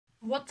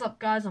What's up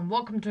guys, and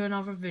welcome to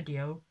another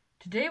video.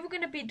 Today we're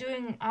going to be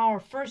doing our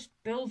first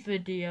build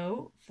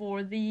video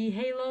for the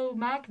Halo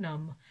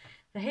Magnum.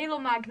 The Halo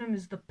Magnum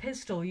is the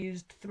pistol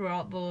used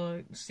throughout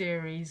the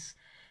series,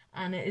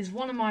 and it is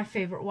one of my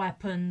favourite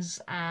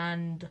weapons,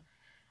 and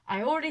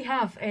I already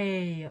have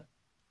a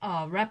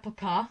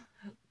replica,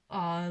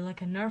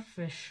 like a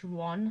Nerfish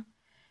one,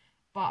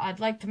 but I'd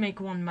like to make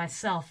one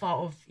myself out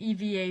of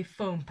EVA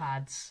foam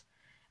pads.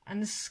 And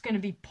this is going to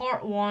be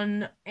part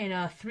 1 in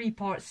a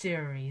 3-part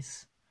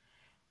series.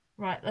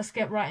 Right, let's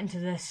get right into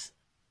this.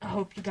 I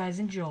hope you guys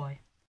enjoy.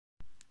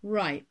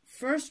 Right,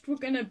 first we're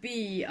going to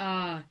be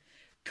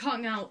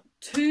cutting out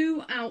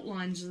 2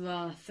 outlines of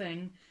the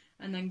thing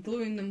and then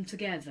gluing them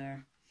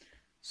together.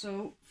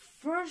 So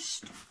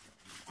first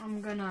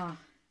I'm going to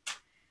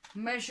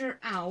measure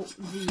out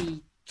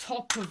the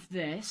top of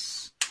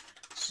this.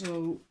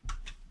 So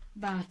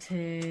that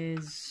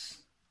is...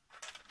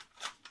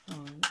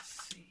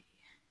 let's see.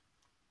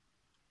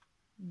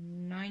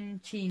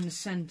 19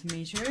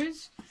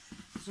 centimeters.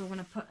 So we're going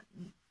to put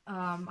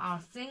our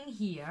thing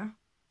here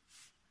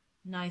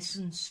nice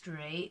and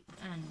straight,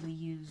 and we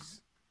use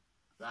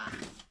that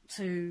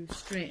to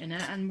straighten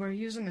it, and we're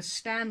using a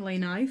Stanley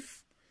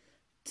knife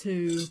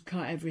to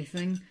cut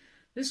everything.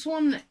 This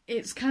one,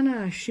 it's kind of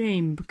a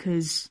shame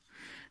because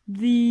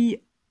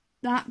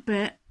that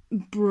bit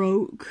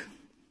broke,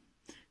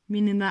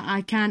 meaning that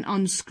I can't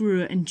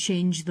unscrew it and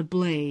change the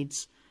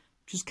blades,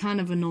 which is kind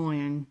of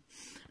annoying.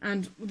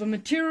 And the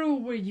material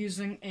we're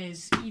using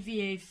is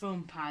EVA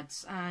foam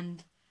pads,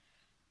 and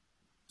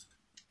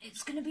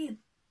it's going to be a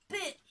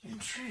bit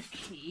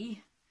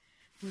tricky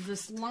with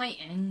this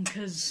lighting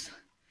because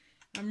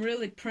I'm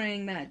really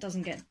praying that it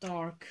doesn't get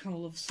dark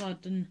all of a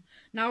sudden.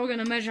 Now we're going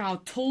to measure how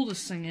tall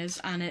this thing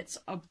is, and it's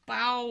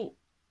about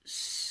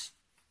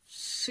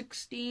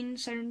 17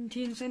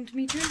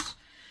 centimeters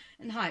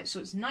in height. So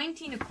it's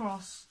 19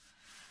 across,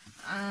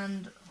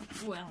 and,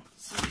 well,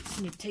 so I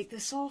just need to take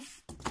this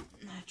off.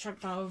 I chuck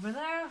that over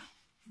there.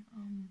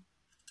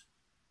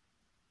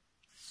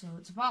 So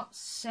it's about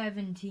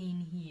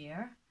 17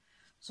 here.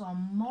 So I'll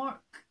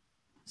mark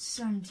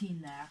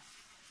 17 there.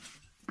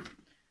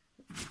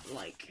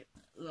 Like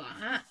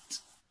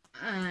that.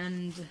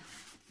 And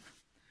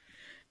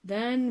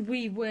then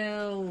we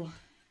will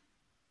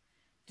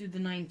do the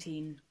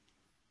 19.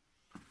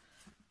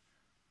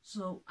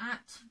 So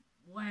at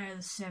where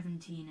the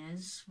 17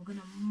 is, we're going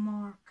to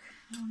mark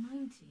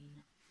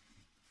 19.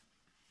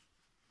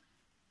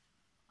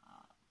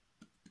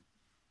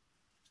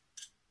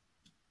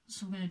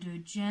 So we're going to do a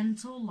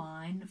gentle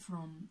line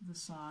from the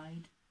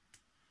side,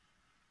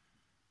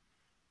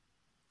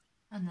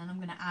 and then I'm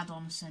going to add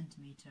on 1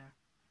 centimeter,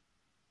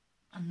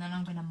 and then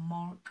I'm going to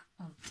mark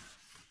like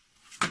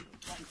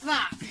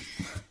that.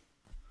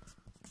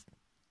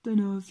 Don't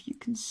know if you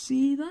can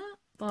see that,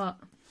 but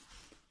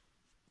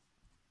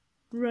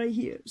right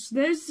here. So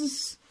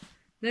there's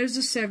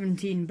the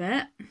 17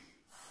 bit,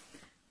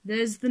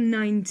 there's the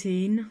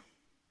 19,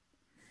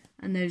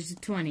 and there's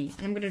the 20.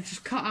 And I'm going to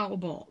just cut out a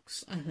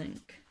box, I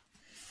think.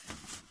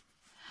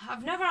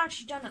 I've never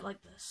actually done it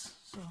like this,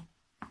 so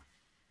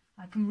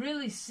I can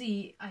really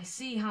see, I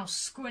see how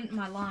squint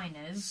my line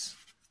is.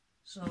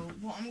 So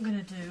what I'm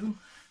going to do,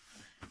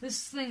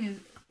 this thing is,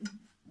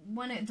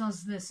 when it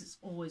does this, it's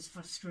always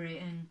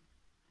frustrating.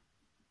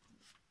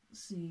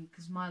 See,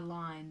 because my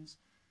lines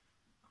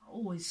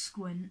always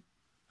squint.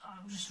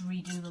 I'll just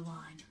redo the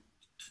line.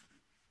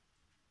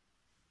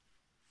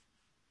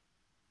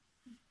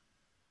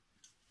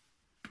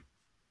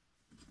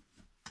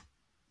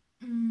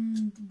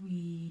 And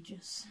we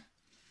just...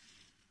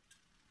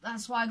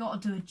 That's why I gotta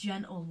do a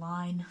gentle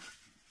line.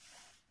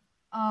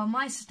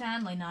 My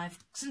Stanley knife,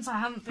 since I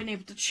haven't been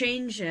able to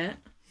change it,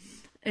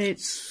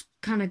 it's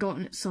kind of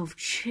gotten itself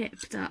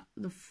chipped at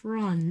the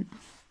front.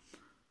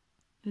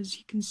 As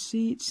you can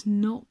see, it's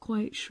not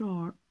quite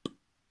sharp.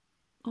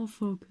 I'll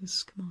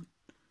focus, come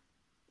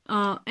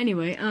on.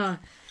 Anyway,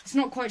 it's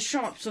not quite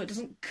sharp, so it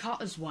doesn't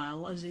cut as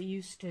well as it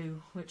used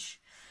to, which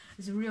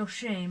is a real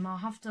shame. I'll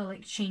have to,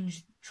 like,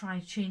 try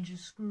to change the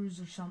screws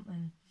or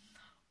something,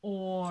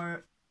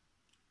 or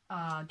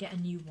get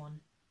a new one.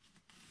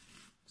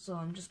 So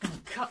I'm just gonna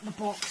cut the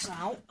box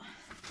out.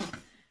 I've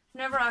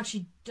never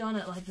actually done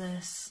it like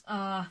this.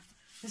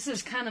 This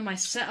is kind of my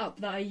setup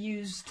that I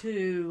use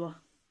to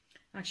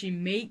actually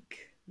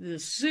make the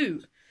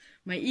suit.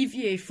 My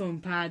EVA foam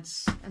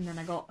pads, and then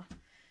I got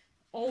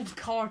old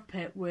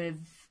carpet with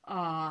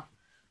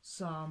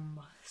some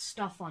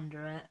stuff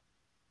under it.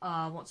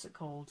 What's it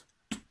called?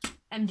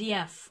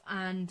 MDF,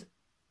 and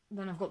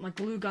then I've got my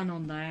glue gun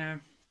on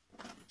there.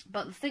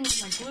 But the thing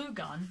with my glue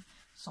gun,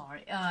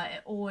 sorry,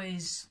 it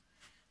always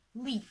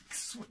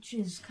leaks, which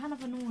is kind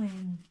of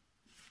annoying.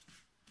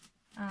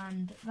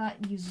 And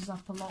that uses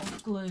up a lot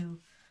of glue.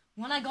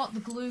 When I got the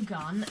glue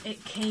gun,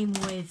 it came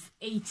with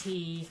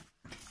 80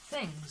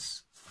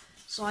 things.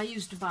 So I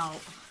used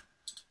about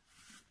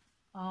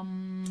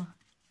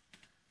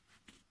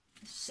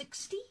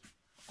 60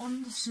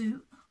 on the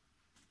suit.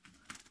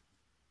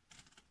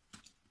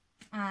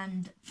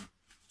 And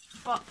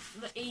but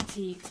the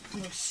 80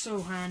 was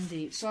so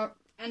handy.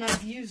 And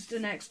I've used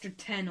an extra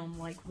 10 on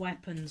like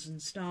weapons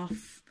and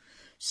stuff.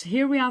 So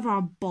here we have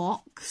our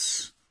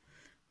box,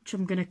 which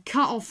I'm gonna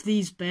cut off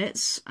these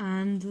bits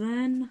and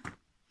then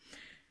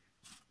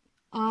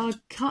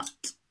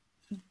cut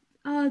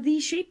the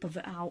shape of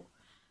it out.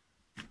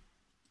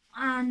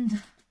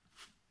 And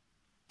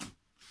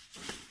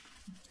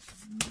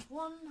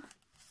one.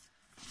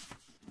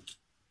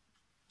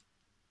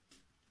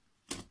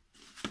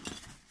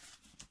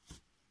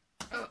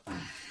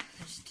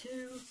 There's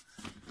two.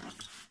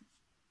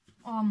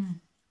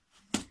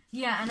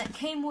 Yeah, and it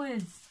came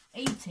with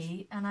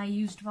 80, and I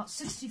used about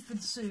 60 for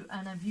the suit,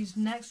 and I've used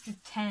an extra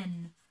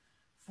 10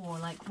 for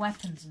like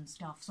weapons and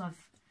stuff. So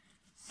I've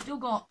still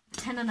got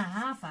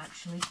 10.5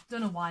 actually.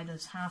 Don't know why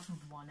there's half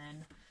of one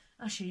in.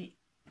 Actually,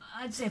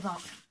 I'd say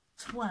about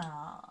 12,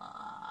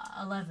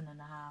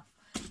 11.5,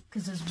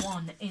 because there's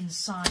one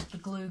inside the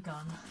glue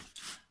gun.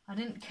 I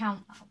didn't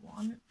count that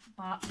one,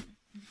 but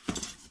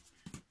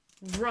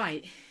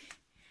right.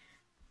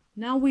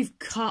 Now we've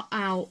cut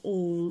out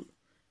all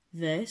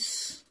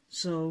this,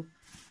 so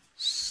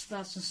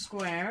that's a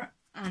square,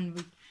 and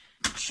we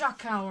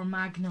chuck our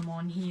magnum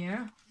on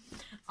here.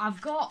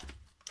 I've got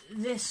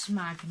this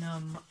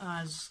magnum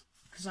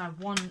because I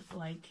want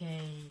like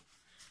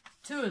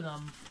two of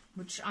them,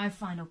 which I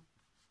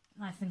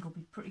think will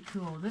be pretty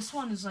cool. This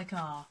one is like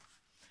a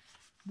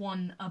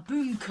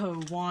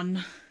Boomco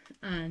one,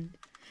 and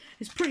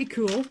it's pretty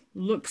cool.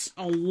 Looks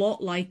a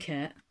lot like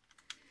it,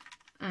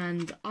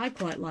 and I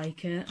quite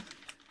like it.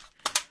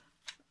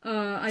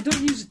 I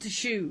don't use it to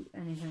shoot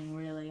anything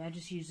really. I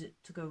just use it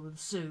to go with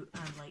the suit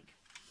and like.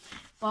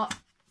 But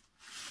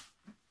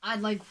I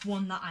like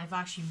one that I've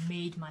actually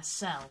made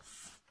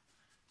myself.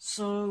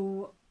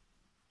 So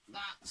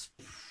that's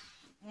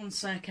 1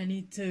 sec. I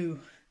need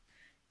to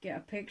get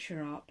a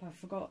picture up. I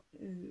forgot.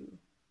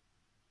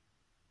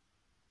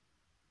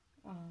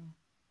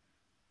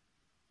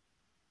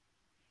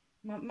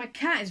 My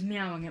cat is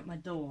meowing at my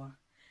door,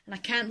 and I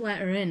can't let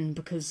her in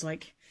because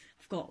like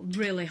I've got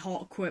really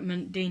hot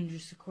equipment,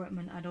 dangerous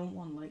equipment. I don't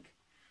want like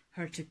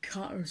her to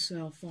cut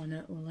herself on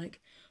it or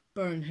like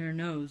burn her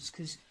nose,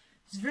 because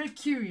she's a very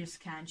curious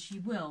cat and she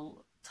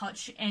will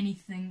touch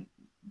anything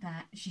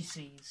that she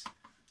sees.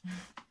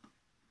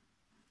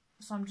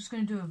 So I'm just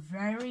going to do a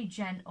very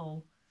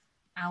gentle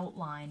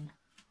outline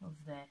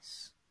of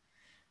this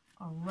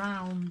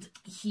around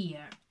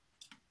here.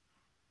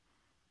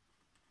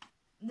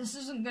 This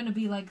isn't going to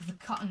be like the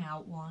cutting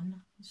out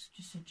one, it's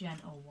just a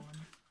gentle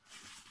one.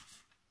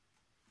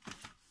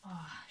 Oh,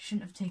 I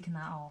shouldn't have taken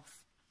that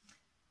off.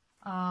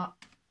 And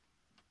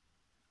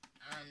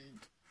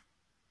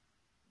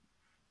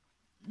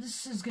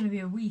this is going to be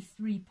a wee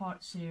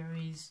 3-part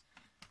series,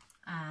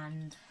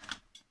 and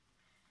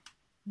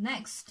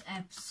next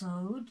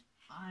episode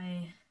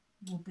I'll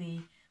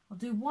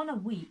do one a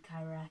week,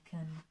 I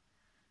reckon,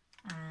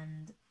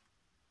 and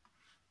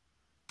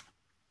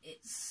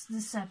it's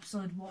this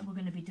episode what we're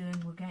going to be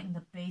doing. We're getting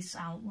the base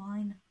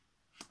outline,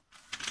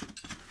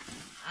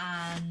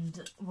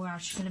 and we're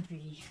actually going to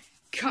be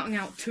cutting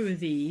out 2 of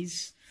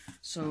these,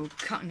 so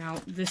cutting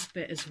out this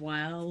bit as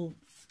well,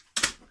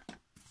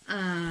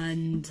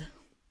 and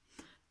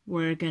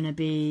we're going to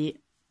be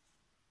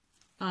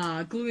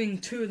gluing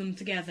 2 of them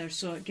together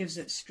so it gives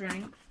it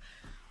strength.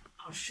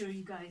 I'll show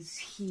you guys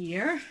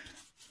here.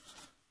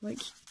 Like,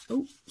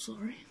 oh,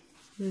 sorry.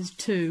 There's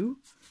 2.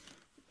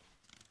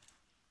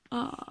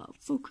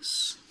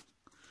 Focus.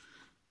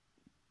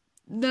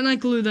 Then I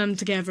glue them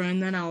together,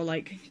 and then I'll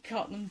like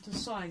cut them to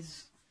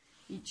size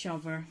each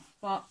other.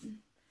 But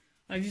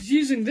I was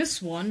using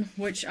this one,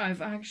 which I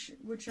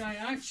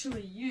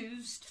actually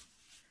used.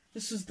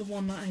 This is the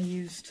one that I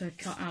used to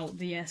cut out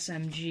the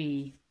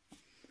SMG.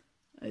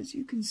 As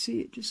you can see,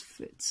 it just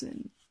fits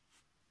in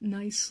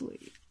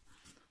nicely.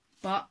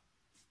 But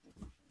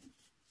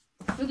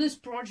for this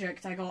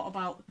project, I got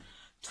about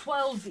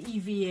 12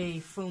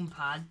 EVA foam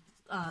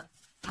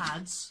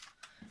pads,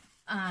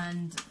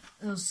 and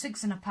there was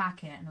 6 in a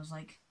packet, and I was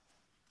like,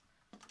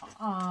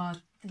 I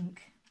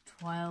think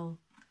 12,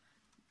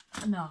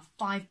 no,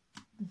 5,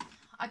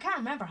 I can't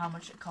remember how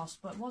much it cost,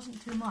 but it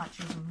wasn't too much.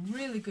 It was a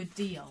really good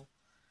deal,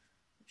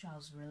 which I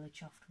was really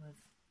chuffed with.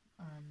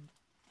 And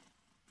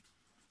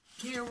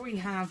here we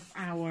have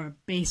our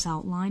base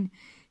outline.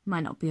 You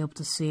might not be able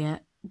to see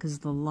it because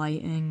the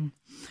lighting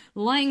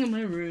in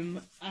my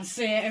room, I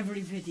say it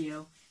every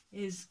video,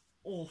 is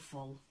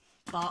awful,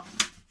 but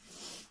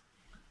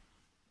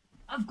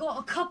I've got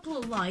a couple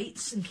of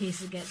lights in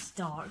case it gets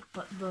dark,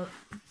 but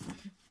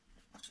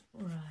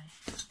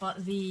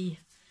the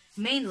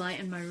main light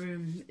in my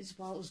room is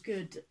about as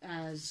good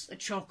as a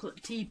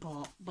chocolate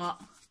teapot. But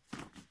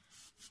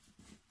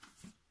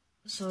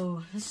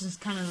so this is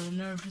kind of the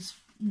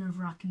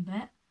nerve-wracking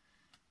bit.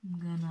 I'm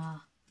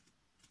gonna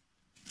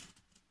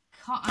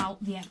cut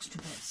out the extra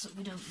bits that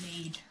we don't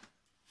need.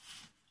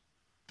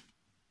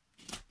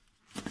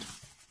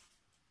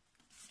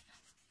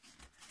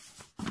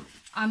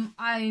 I'm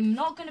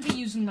not going to be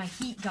using my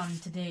heat gun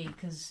today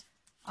because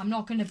I'm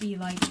not going to be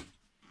like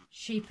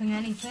shaping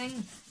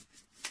anything.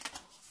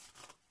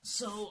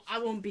 so I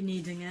won't be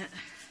needing it.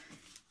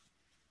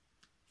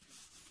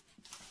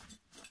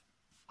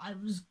 I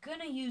was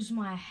gonna use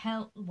my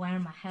wear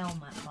my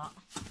helmet, but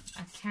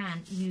I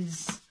can't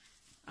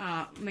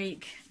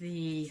make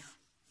the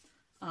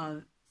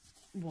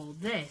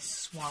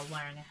this while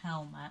wearing a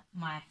helmet,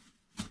 my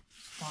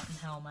Spartan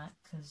helmet,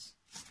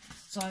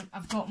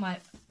 I've got my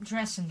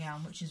dressing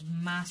gown, which is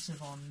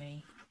massive on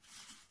me,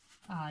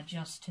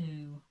 just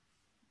to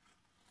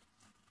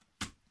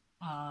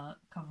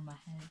cover my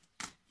head,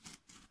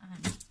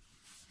 and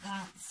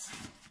that's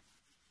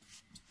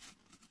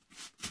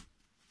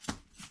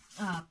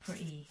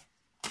pretty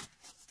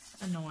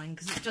annoying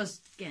because it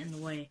does get in the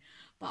way.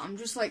 But I'm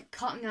just like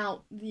cutting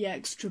out the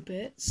extra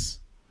bits,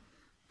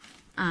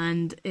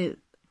 and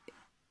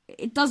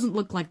it doesn't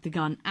look like the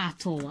gun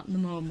at all at the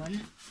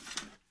moment.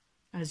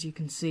 As you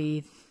can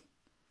see,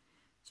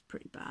 it's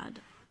pretty bad.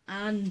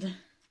 And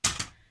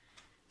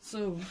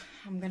so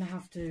I'm gonna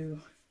have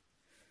to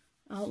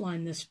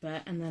outline this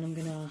bit, and then I'm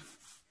gonna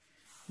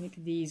make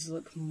these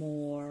look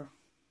more,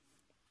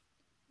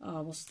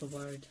 what's the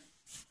word?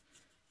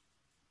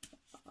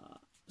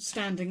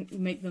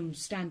 Make them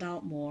stand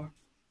out more.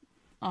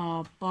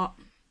 But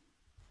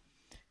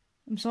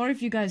I'm sorry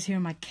if you guys hear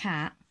my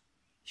cat.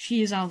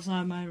 She is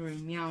outside my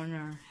room meowing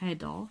her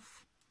head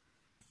off.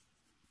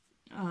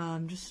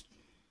 I'm just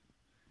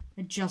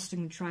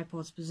adjusting the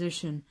tripod's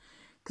position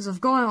because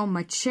I've got it on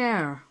my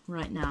chair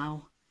right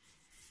now,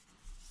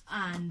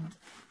 and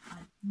I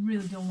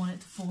really don't want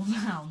it to fall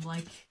down.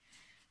 Like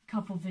a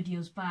couple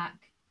videos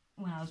back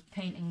when I was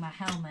painting my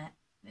helmet,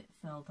 it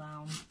fell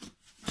down.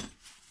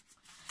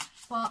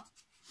 But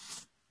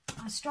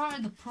I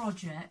started the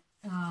project,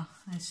 I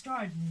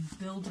started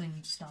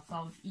building stuff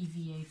out of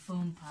EVA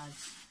foam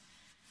pads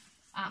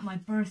at my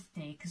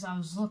birthday, because I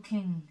was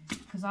looking,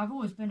 because I've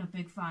always been a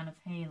big fan of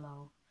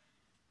Halo,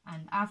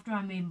 and after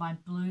I made my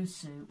blue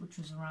suit, which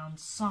was around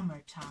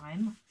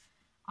summertime,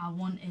 I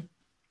wanted,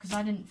 because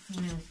I didn't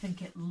really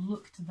think it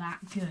looked that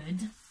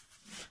good,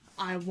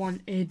 I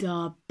wanted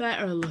a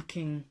better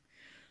looking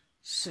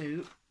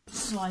suit,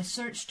 so I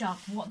searched up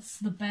what's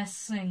the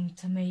best thing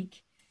to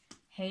make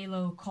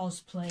Halo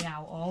cosplay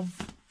out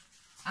of,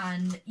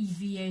 and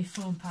EVA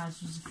foam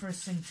pads was the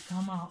first thing to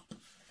come up.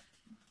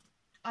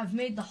 I've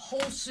made the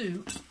whole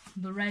suit,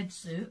 the red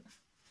suit,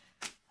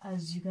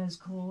 as you guys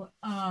call it,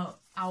 out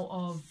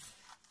of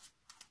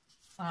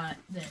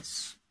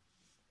this,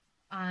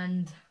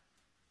 and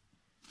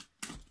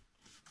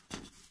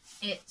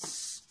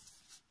it's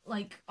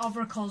like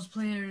other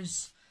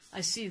cosplayers,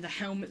 I see the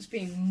helmets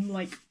being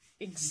like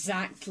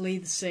exactly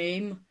the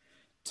same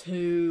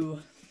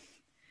to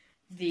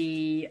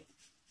the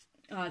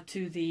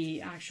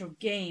actual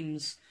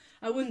games.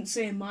 I wouldn't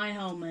say my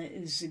helmet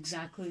is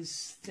exactly the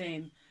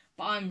same,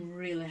 but I'm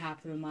really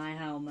happy with my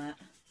helmet.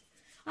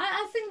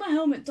 I think my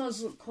helmet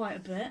does look quite a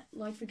bit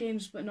like the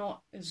games, but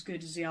not as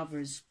good as the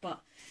others.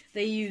 But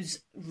they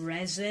use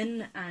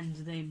resin and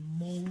they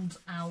mold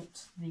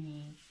out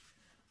the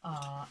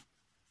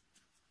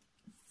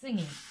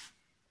thingy,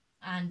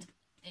 and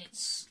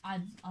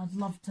I'd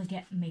love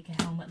to make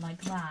a helmet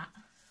like that,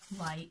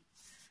 like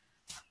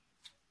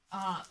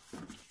a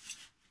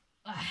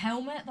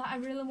helmet that I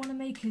really want to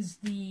make is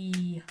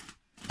the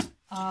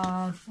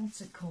what's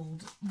it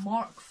called?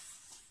 Mark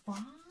 5?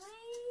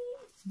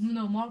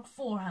 No, Mark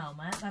 4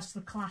 helmet. That's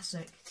the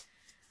classic.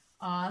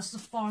 That's the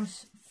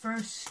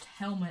first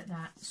helmet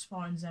that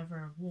Spartans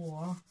ever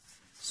wore.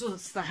 So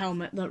it's the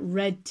helmet that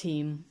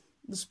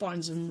the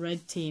Spartans in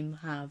Red Team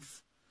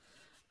have.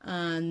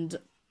 And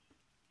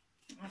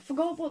I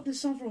forgot what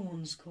this other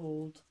one's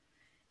called.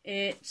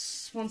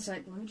 It's, one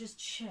sec, let me just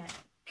check.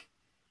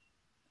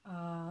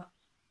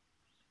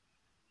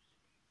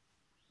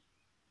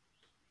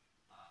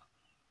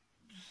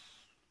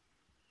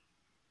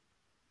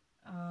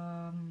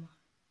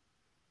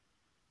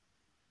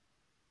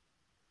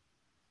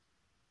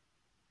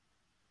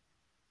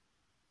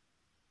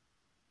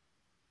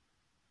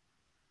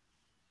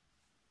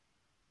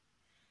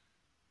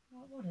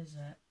 What is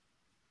it?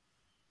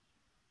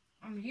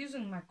 I'm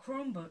using my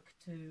Chromebook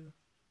to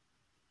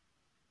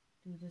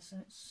do this,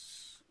 and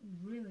it's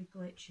really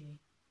glitchy.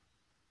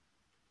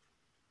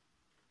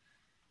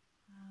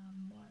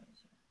 Where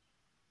is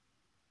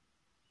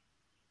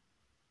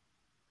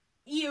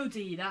it?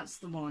 EOD, that's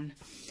the one.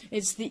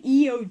 It's the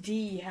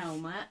EOD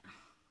helmet,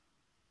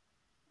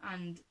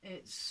 and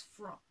it's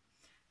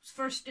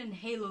first in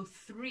Halo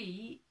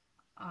 3,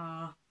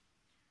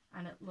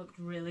 and it looked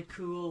really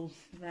cool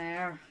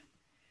there.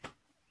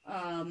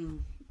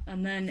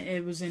 And then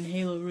it was in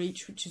Halo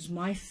Reach, which is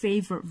my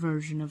favourite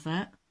version of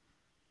it.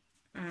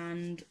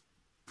 And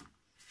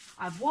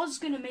I was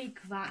going to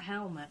make that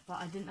helmet,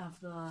 but I didn't have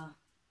the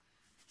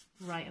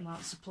right amount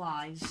of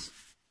supplies.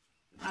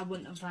 I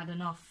wouldn't have had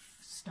enough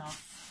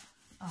stuff,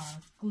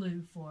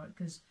 glue for it,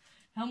 because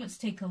helmets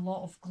take a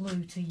lot of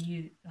glue to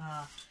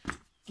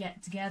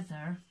get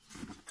together,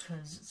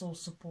 because it's all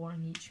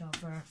supporting each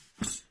other.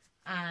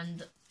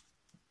 And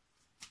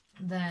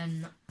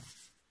then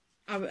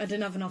I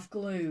didn't have enough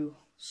glue,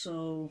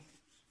 so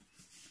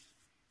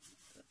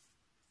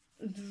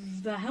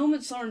the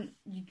helmets aren't,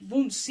 you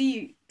won't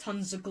see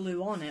tons of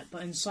glue on it,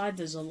 but inside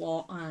there's a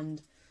lot,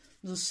 and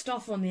the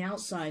stuff on the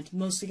outside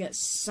mostly gets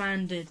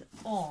sanded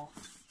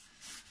off.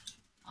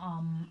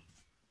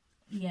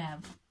 Yeah,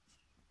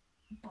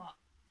 but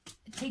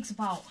it takes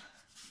about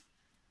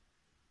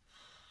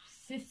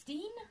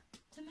 15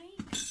 to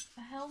make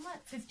a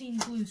helmet, 15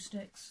 glue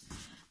sticks,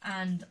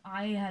 and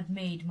I had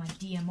made my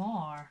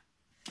DMR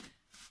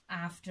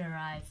after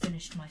I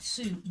finished my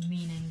suit,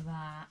 meaning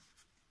that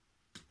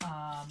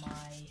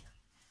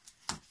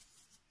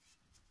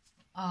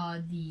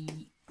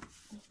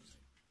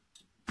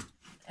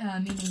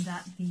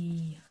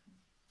the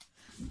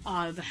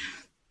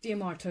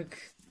DMR took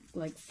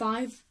like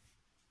 5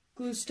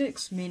 glue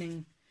sticks,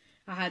 meaning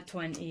I had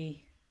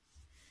 20,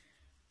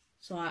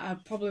 so I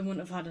probably wouldn't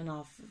have had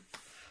enough.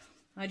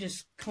 I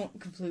just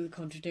completely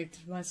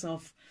contradicted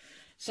myself.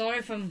 Sorry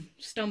if I'm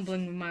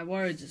stumbling with my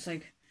words. It's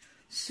like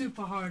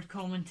super hard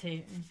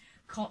commentating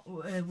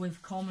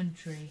with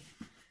commentary,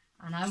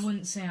 and I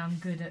wouldn't say I'm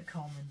good at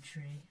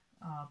commentary,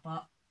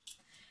 but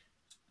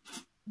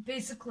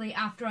basically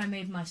after I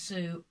made my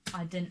suit,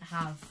 I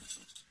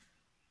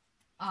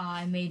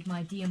made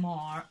my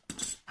DMR,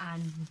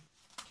 and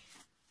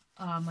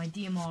my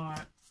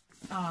DMR,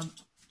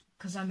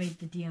 because I made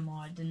the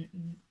DMR,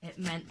 it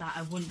meant that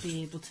I wouldn't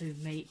be able to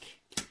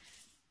make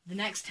the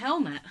next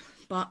helmet,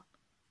 but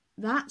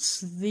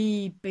that's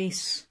the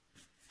base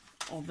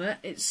of it.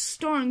 It's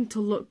starting to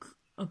look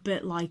a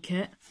bit like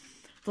it.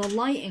 The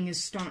lighting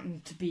is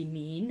starting to be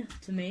mean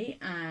to me,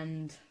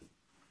 and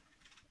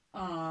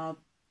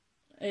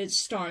it's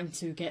starting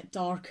to get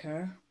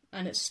darker,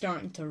 and it's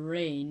starting to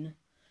rain.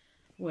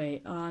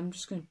 Wait, I'm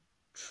just gonna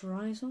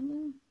try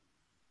something.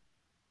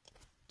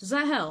 Does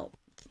that help?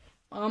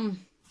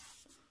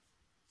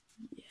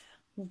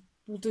 Yeah,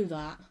 we'll do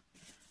that.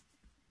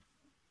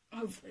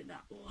 Hopefully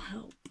that will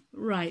help.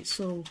 Right,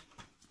 so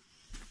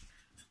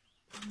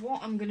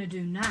what I'm gonna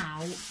do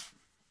now,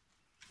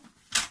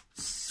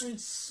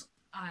 since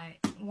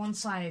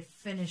once I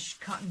finish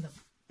cutting the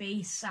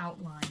base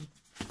outline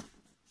of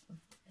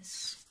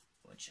this,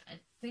 which I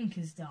think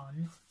is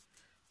done,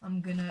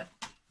 I'm gonna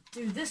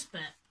do this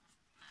bit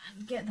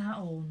and get that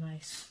all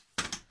nice.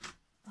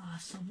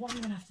 So what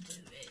I'm gonna have to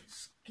do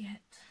is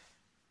get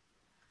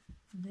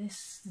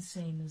this the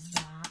same as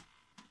that.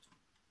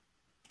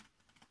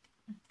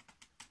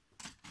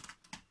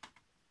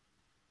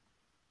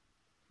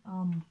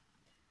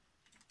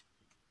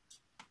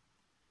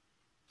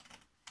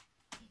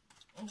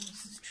 Oh,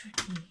 this is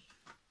tricky.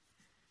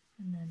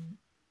 And then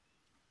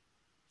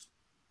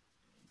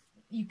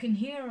you can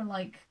hear,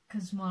 like,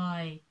 because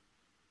my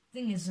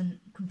thing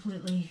isn't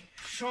completely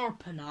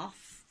sharp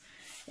enough,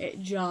 it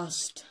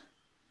just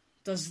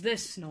does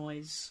this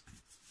noise.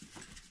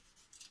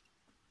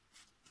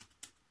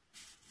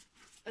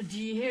 Do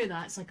you hear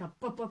that? It's like a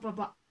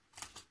ba-ba-ba-ba.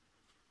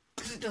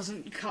 Because it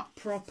doesn't cut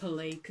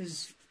properly,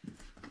 because,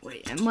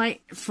 wait, it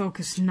might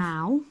focus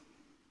now.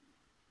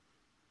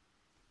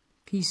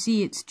 Can you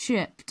see it's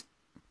chipped?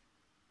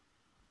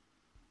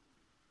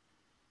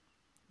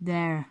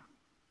 There.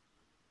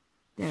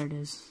 There it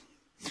is.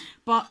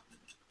 But,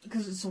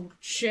 because it's all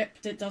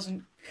chipped, it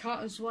doesn't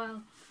cut as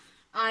well.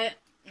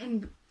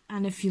 And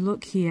if you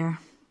look here,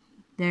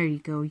 there you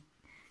go. You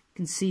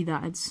can see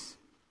that it's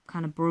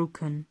kind of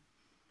broken.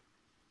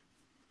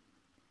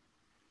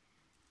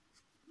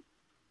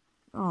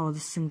 Oh,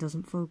 this thing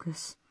doesn't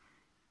focus.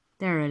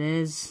 There it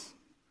is.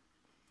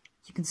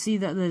 You can see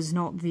that there's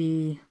not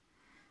the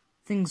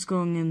things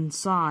going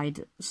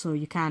inside, so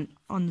you can't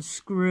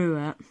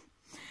unscrew it.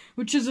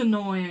 Which is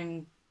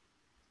annoying,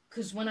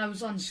 because when I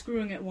was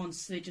unscrewing it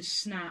once, they just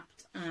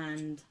snapped,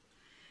 and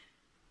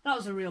that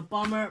was a real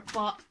bummer,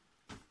 but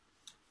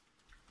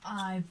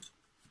I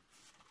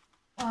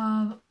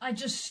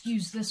just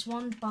used this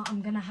one, but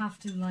I'm gonna have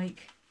to,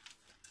 like,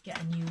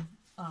 get a new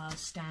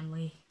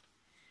Stanley.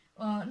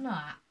 No,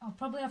 I'll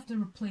probably have to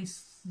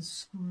replace the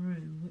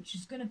screw, which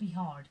is gonna be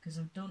hard, because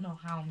I don't know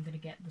how I'm gonna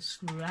get the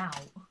screw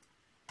out.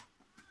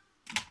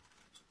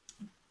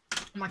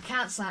 My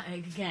cat's at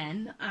it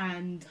again,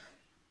 and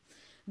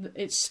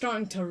it's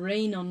starting to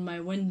rain on my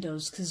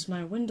windows, because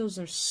my windows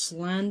are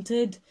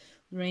slanted.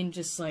 The rain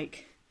just,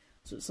 like,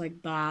 so it's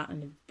like that,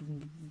 and boom,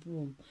 boom,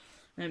 boom,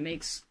 and it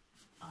makes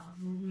a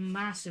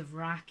massive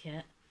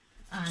racket.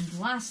 And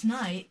last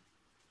night,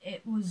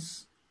 it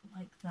was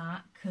like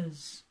that,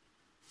 because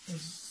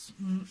there's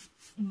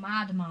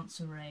mad amounts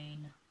of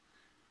rain,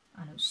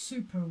 and it was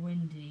super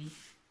windy,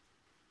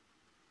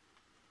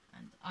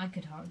 and I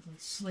could hardly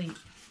sleep.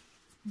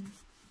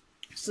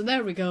 So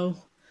there we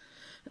go.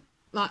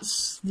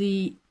 That's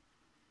the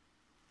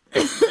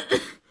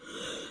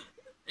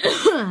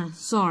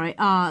sorry,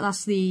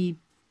 that's the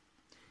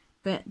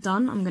bit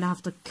done. I'm gonna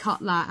have to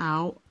cut that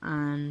out,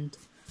 and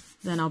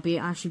then I'll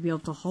actually be able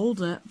to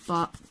hold it,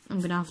 but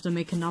I'm gonna have to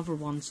make another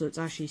one so it's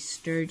actually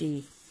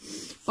sturdy.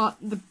 But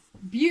the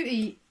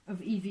beauty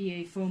of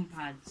EVA foam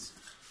pads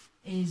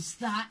is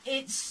that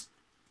it's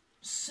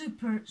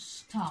super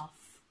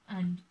tough,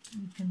 and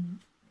you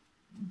can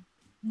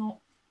not,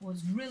 well,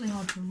 it's really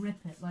hard to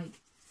rip it. Like,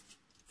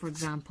 for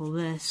example,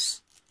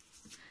 this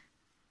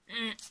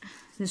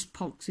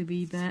pops a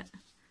wee bit.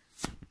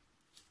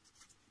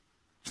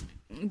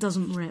 It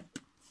doesn't rip.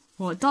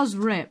 Well, it does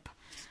rip,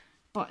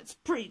 but it's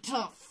pretty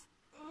tough.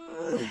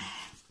 Ugh.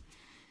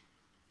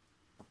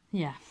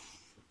 Yeah.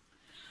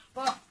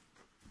 But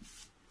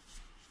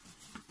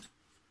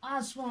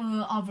that's one of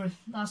the other.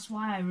 That's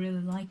why I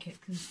really like it,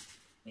 because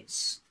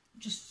it's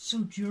just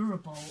so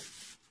durable.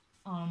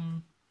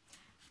 And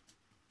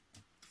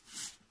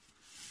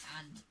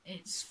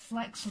it's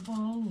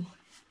flexible.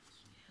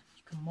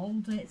 You can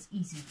mold it. It's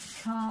easy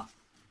to cut,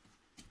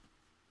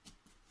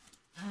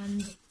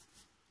 and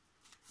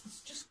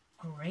it's just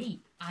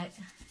great. I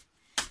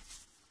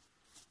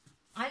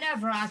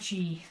never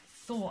actually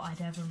thought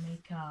I'd ever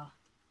make a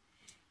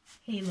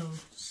Halo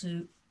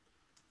suit,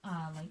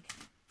 like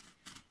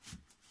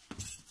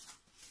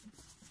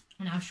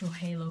an actual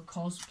Halo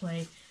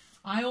cosplay.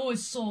 I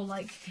always saw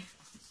like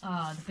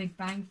the Big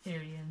Bang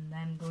Theory and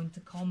then going to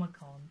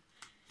Comic-Con,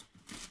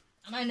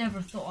 and I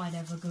never thought I'd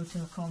ever go to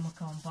a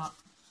Comic-Con, but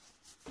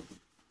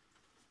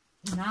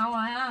now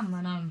I am,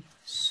 and I'm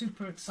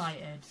super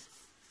excited.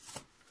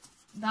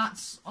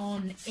 That's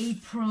on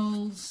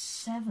April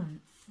 7th,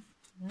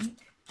 I think.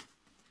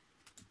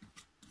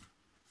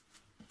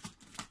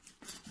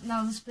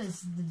 Now this bit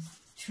is the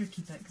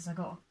tricky bit, because I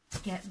gotta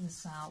get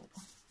this out,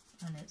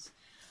 and it's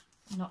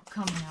not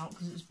coming out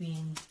because it's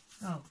being...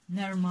 Oh,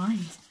 never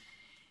mind.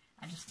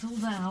 I just pulled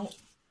it out.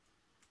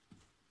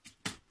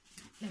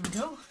 There we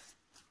go.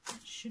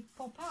 It should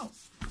pop out.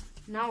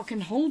 Now I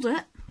can hold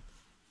it.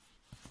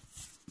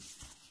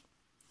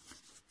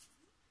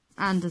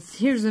 And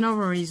here's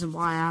another reason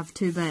why I have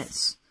two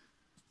bits.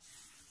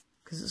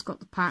 Because it's got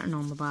the pattern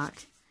on the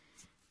back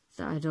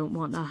that I don't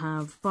want to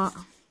have. But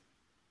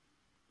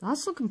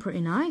that's looking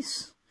pretty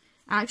nice.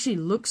 It actually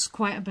looks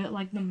quite a bit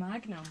like the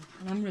Magnum.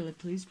 And I'm really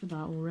pleased with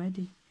that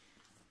already.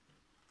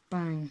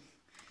 Bang.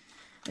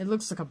 It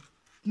looks like a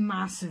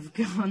massive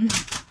gun.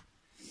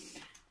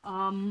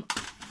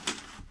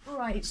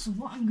 Right, so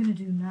what I'm going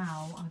to do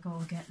now, I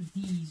gotta get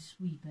these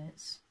wee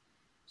bits.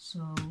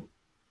 So...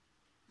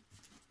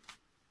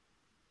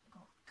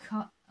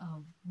 cut a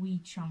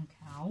wee chunk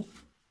out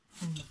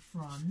from the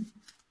front,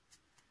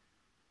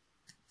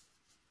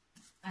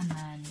 and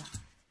then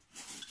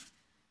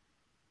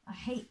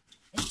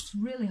it's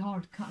really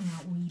hard cutting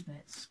out wee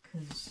bits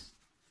because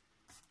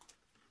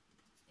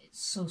it's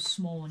so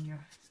small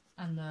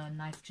and the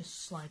knife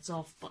just slides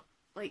off, but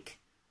like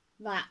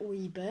that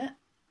wee bit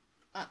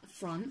at the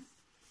front,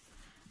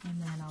 and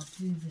then I'll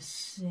do the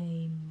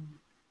same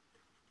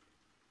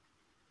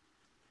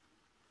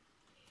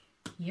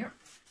here.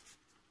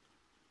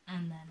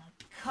 And then I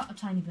cut a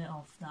tiny bit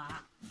off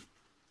that,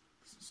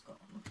 so it's got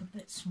to look a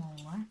bit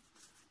smaller.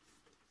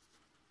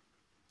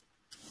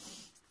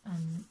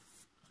 And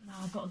now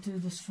I've got to do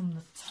this from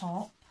the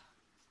top.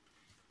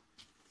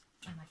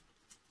 And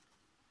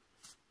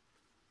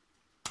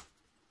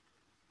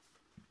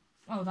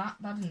oh,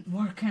 that didn't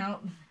work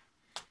out.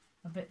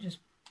 A bit just...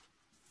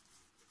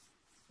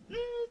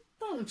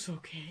 that looks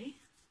okay-ish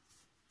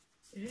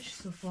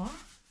so far.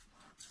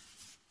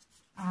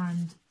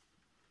 And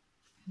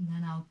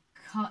then I'll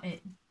cut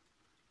it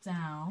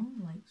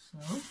down like so.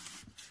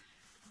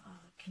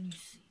 Can you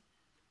see?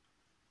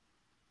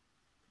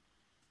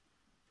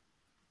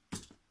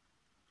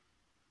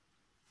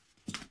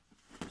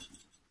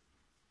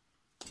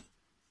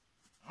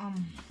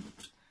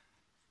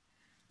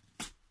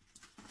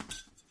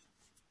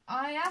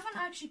 I haven't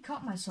actually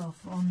cut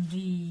myself on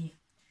the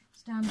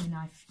Stanley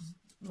knife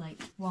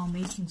like while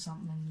making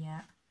something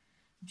yet,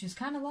 which is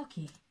kind of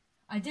lucky.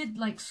 I did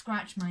like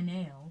scratch my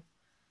nail.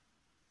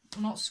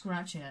 Well, not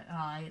scratch it,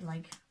 I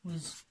like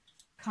was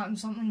cutting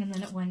something and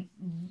then it went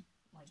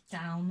like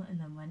down and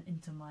then went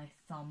into my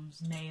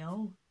thumb's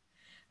nail.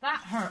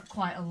 That hurt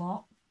quite a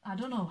lot. I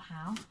don't know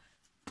how,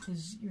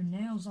 because your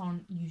nails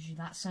aren't usually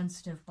that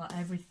sensitive, but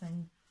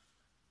everything,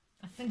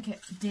 I think it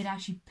did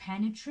actually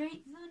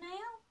penetrate the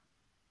nail,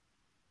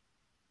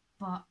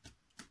 but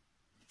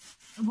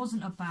it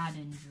wasn't a bad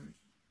injury.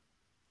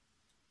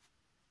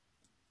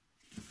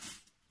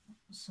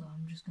 So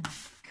I'm just going to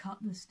cut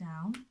this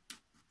down.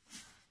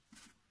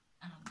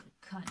 And I'm going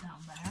to cut it down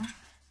there.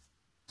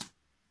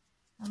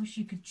 I wish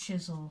you could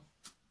chisel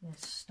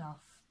this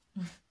stuff.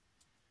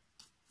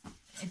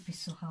 It'd be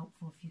so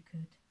helpful if you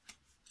could.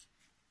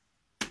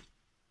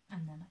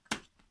 And then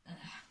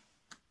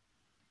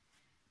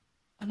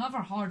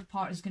another hard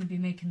part is going to be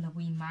making the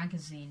wee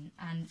magazine.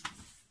 And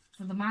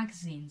for the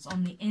magazines,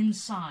 on the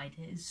inside,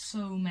 it is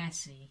so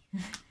messy.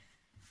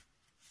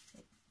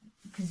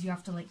 Because you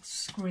have to like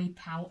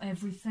scrape out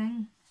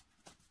everything.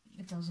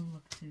 It doesn't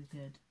look too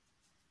good.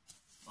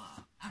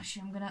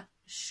 Actually, I'm going to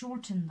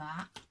shorten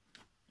that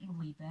a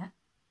wee bit.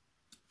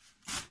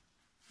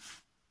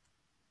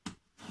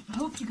 I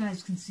hope you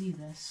guys can see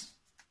this.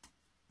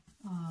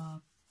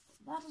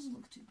 That doesn't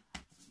look too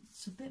bad.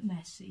 It's a bit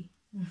messy.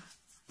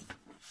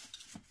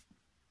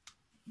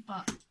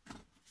 But,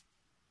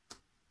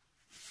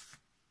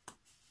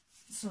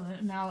 so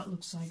now it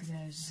looks like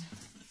there's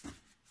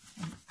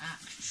an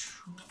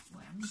actual,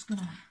 where I'm just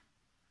gonna...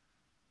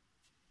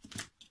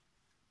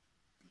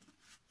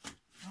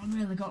 I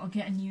really gotta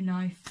get a new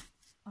knife.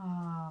 There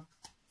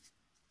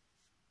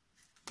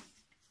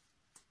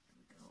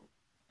we go.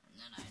 And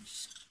then I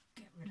just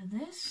get rid of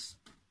this.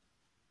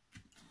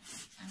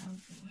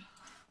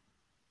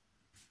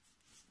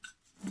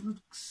 It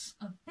looks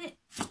a bit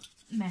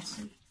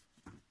messy.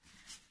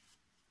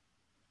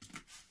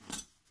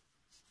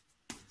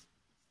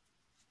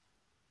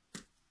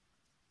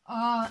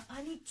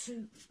 I need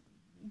to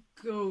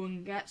go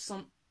and get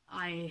some.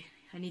 I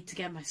need to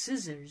get my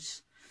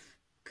scissors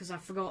because I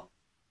forgot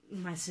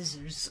my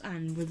scissors,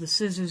 and with the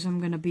scissors I'm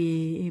gonna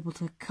be able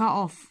to cut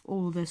off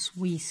all this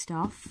wee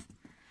stuff,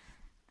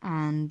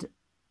 and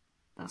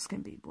that's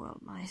gonna be well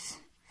nice.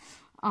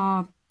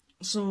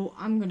 So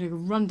I'm gonna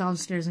run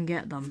downstairs and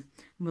get them.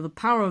 And with the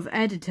power of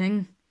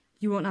editing,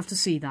 you won't have to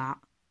see that.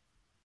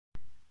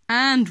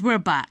 And we're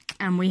back,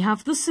 and we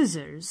have the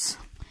scissors.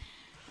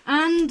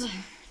 And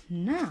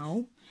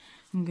now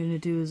I'm gonna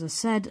do as I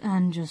said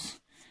and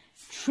just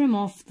trim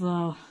off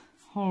the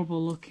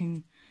horrible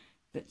looking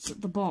bits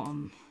at the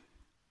bottom.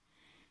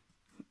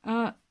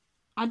 I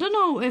don't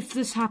know if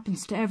this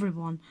happens to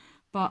everyone,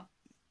 but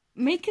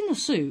making a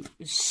suit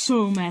is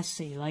so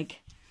messy.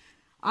 Like,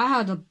 I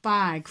had a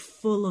bag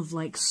full of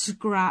like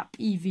scrap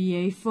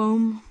EVA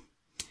foam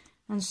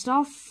and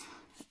stuff,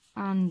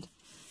 and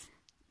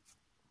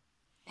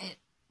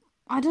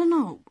I don't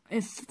know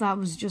if that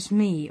was just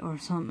me or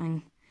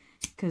something,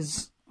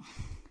 because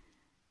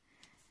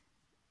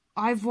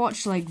I've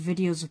watched like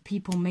videos of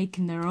people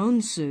making their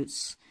own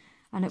suits,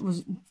 and it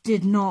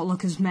did not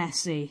look as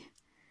messy.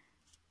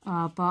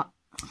 But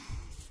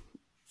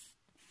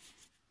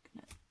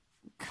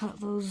cut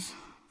those,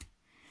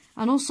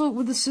 and also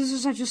with the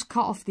scissors I just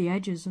cut off the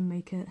edges and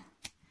make it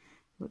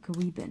look a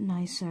wee bit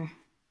nicer,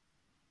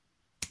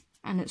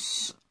 and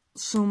it's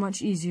so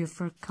much easier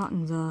for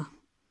cutting the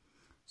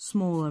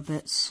smaller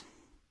bits,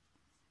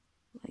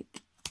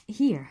 like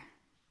here.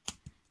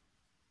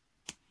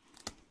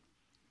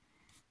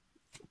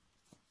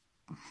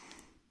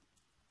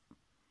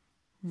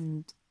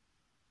 And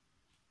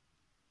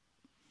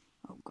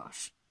oh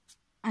gosh,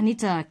 I need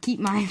to keep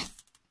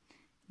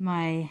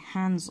my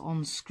hands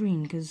on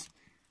screen because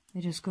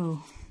they just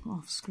go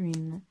off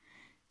screen.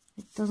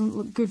 It doesn't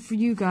look good for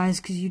you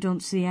guys because you don't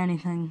see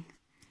anything.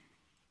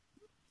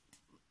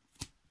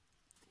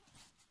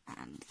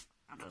 And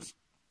I just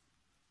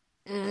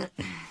that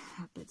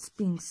bit's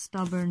being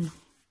stubborn.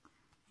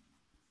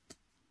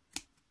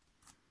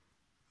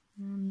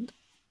 And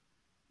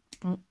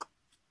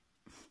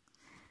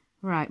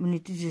right, we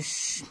need to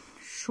just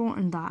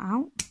shorten that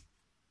out.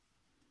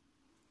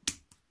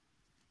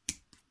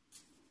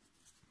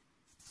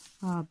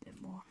 A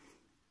bit more.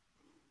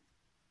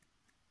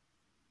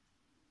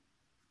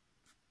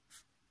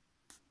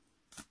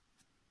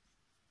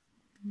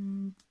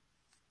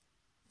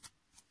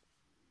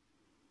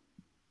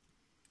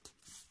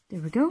 There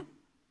we go.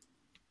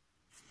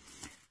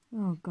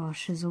 Oh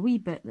gosh, there's a wee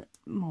bit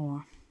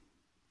more.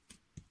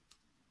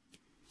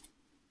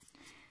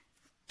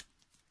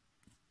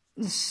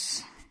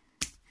 This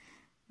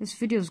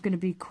video is going to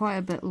be quite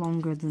a bit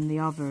longer than the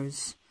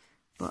others,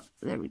 but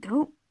there we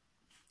go.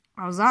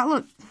 How's that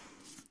look?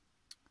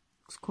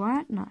 Looks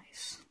quite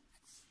nice.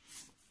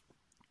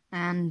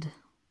 And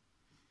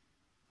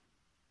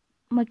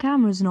my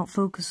camera's not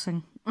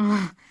focusing.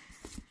 And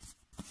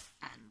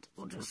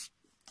we'll just...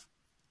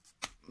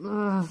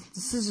 the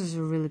scissors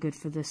are really good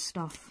for this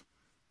stuff.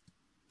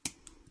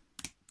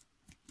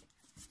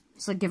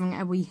 It's like giving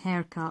it a wee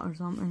haircut or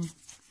something.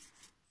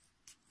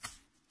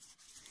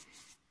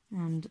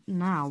 And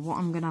now what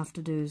I'm going to have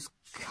to do is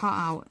cut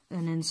out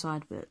an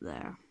inside bit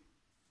there.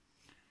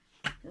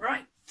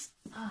 Right.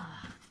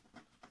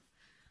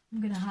 I'm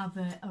going to have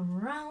it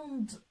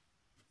around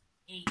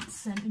 8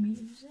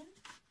 centimeters in.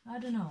 I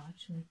don't know,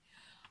 actually.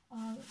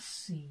 Let's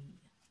see.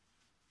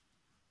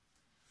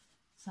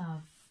 Let's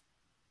have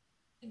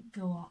it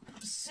go up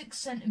 6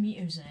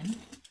 centimeters in.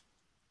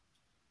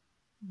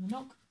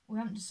 We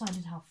haven't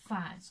decided how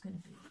fat it's going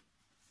to be.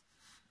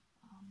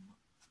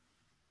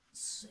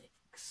 6.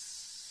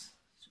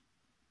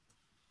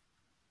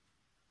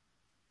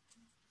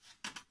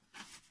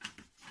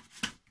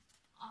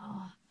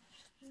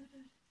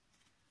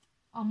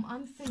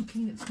 I'm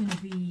thinking it's going to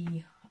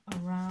be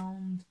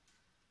around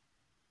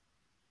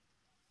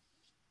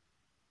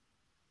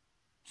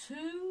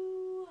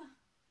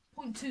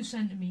 2.2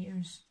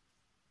 centimeters.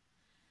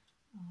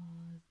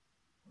 I'll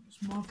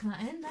just mark that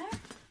in there.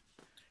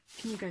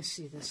 Can you guys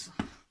see this?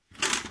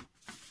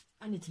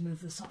 I need to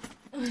move this up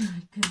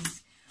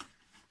because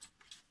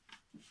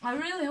I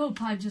really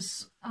hope I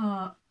just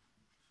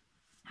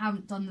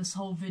haven't done this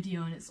whole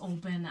video and it's all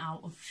been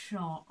out of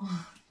shot.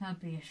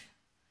 That'd be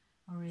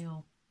a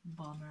real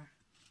bummer.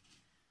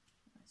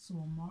 So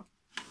we'll mark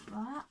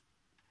that.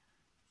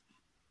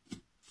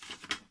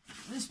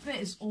 This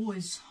bit is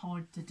always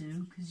hard to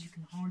do because you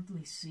can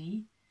hardly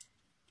see.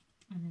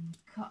 And then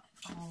cut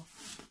it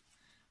off.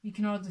 You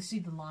can hardly see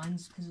the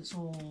lines because it's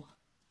all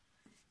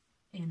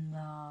in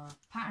the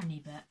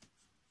patterny bit.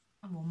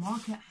 and we'll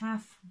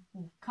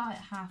we'll cut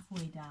it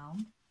halfway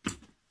down,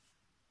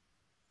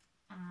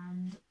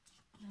 and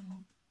then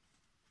we'll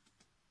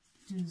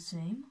do the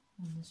same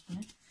on this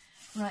bit.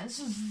 Right, this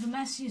is the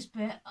messiest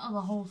bit of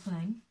the whole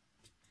thing,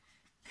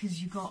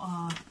 because you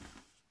gotta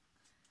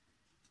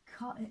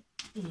cut it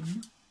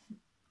in,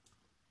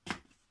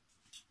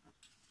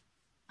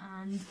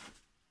 and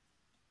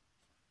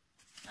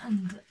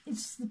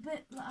it's the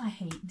bit that I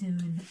hate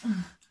doing.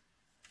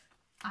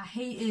 I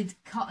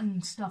hated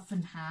cutting stuff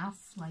in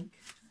half, like,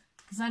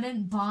 because I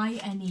didn't buy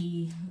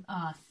any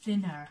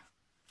thinner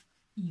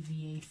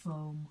EVA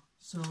foam,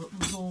 so it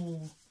was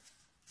all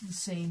the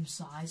same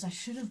size. I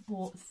should have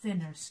bought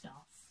thinner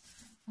stuff.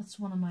 That's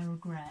one of my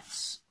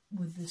regrets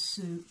with this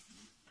suit.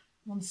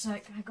 One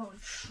sec, I gotta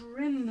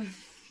trim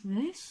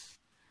this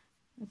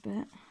a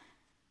bit.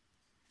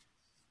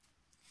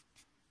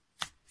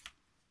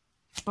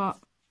 But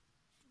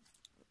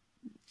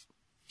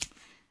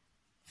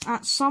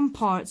at some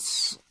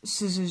parts,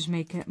 scissors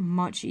make it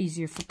much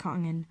easier for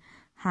cutting in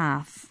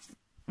half.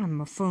 And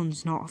my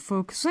phone's not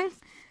focusing.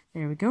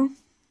 There we go.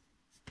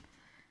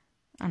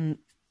 And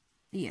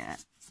yeah.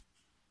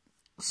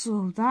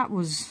 So that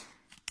was...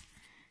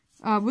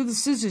 with the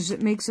scissors,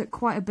 it makes it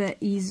quite a bit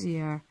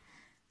easier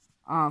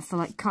for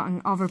like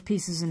cutting other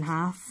pieces in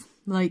half.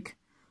 Like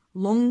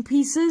long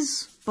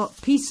pieces,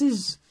 but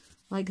pieces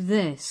like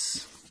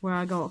this, where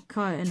I got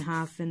cut in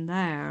half in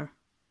there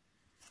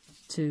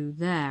to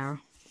there.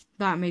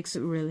 That makes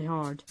it really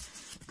hard.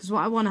 Because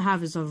what I want to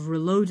have is a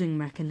reloading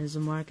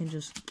mechanism where I can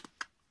just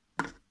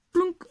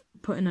blunk,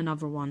 put in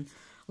another one.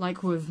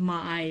 Like with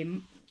my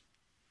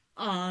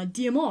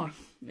DMR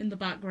in the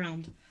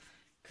background.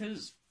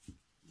 Because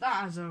that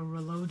has a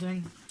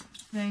reloading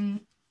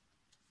thing.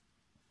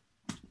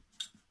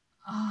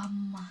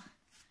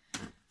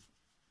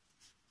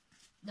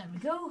 There we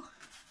go.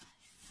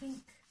 I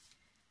think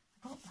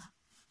I got that.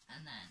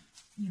 And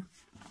then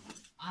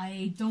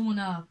I don't want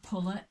to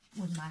pull it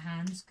with my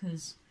hands,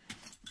 because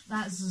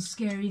that's the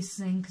scariest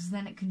thing, because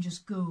then it can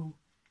just go,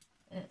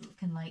 it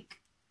can like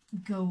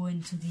go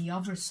into the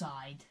other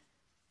side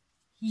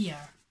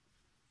here,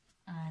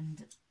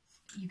 and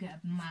you get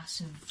a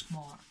massive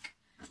mark.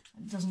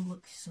 It doesn't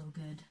look so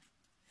good.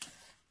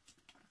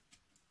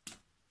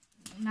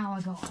 Now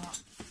I gotta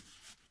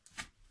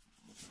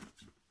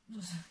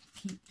just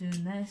keep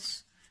doing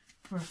this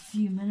for a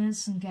few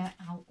minutes and get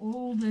out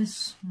all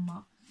this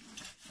not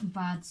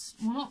bad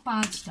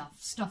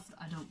stuff that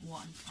I don't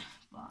want.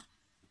 But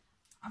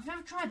I've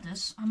never tried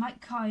this. I might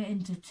cut it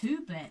into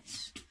 2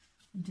 bits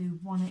and do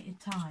one at a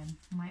time.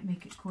 I might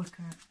make it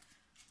quicker.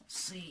 Let's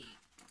see.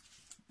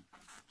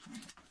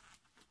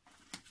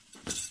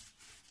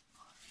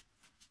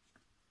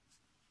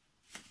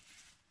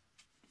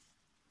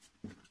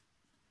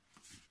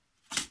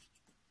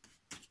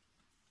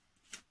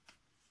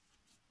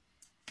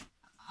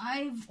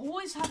 I've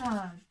always had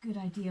a good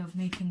idea of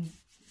making,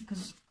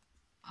 because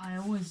I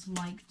always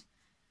liked,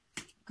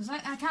 because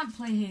I can't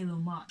play Halo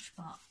much,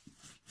 but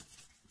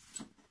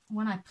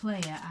when I play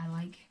it, I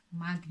like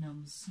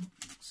magnums,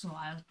 so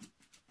I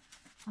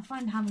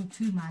find having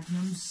 2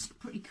 magnums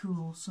pretty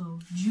cool, so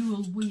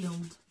dual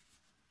wield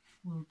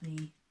will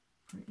be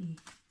pretty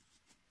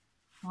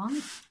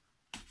fun.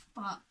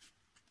 But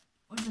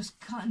we're just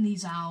cutting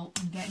these out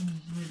and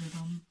getting rid of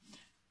them.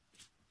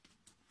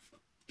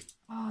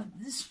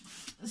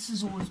 This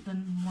has always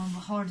been one of the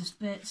hardest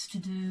bits to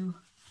do,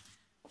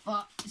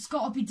 but it's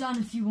got to be done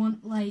if you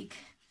want, like,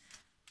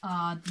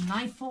 the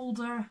knife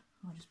holder.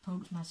 I just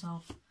poked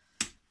myself.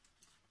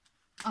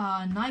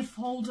 Knife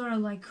holder,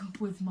 like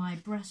with my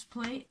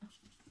breastplate.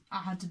 I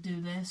had to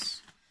do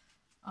this.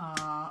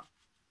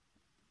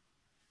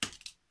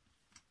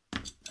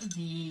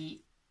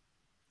 The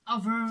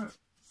other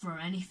for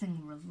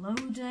anything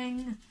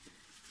reloading,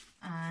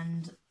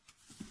 and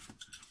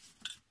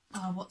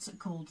what's it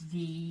called?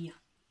 The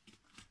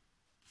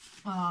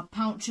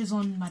pouches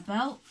on my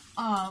belt.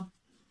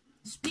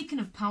 Speaking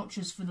of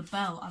pouches for the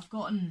belt, I've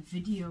got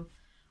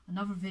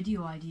another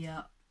video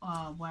idea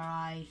where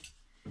I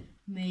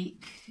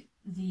make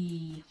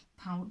the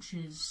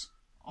pouches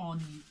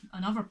on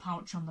another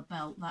pouch on the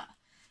belt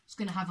that's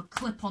going to have a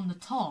clip on the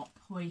top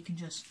where you can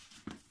just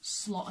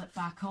slot it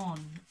back on,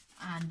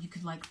 and you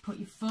could like put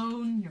your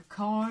phone, your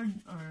card,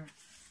 or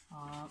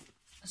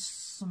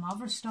some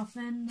other stuff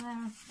in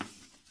there,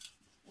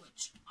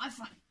 which I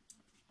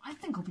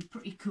think will be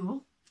pretty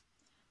cool.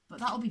 But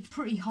that'll be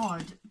pretty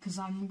hard because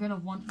I'm gonna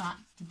want that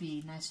to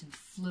be nice and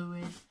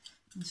fluid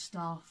and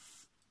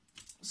stuff,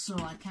 so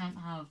I can't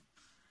have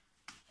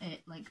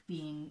it like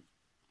being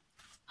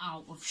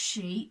out of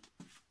shape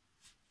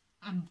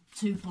and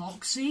too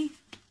boxy.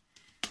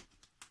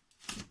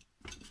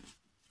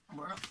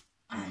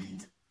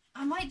 And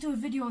I might do a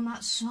video on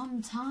that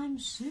sometime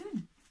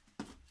soon.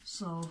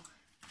 So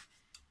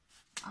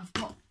I've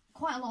got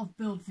quite a lot of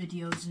build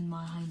videos in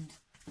mind,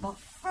 but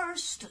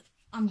first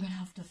I'm gonna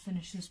have to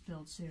finish this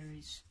build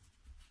series.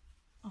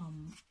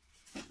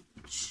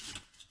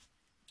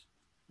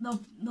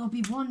 There'll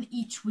be one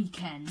each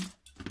weekend,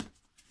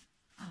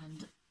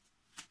 and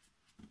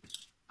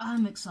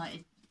I'm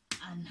excited,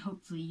 and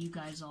hopefully you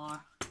guys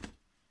are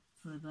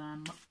for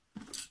them.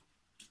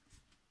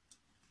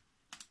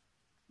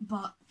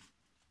 But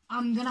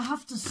I'm gonna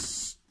have to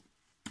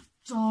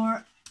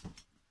start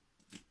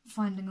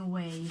finding a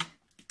way.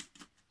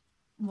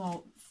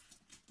 Well,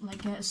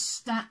 like a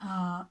stand.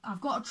 I've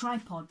got a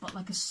tripod, but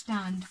like a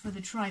stand for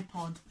the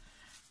tripod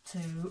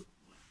to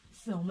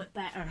film it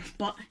better.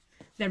 But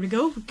there we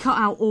go. We cut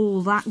out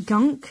all that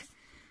gunk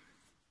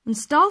and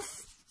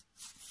stuff.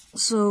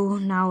 So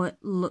now it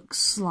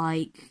looks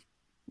like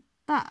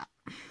that.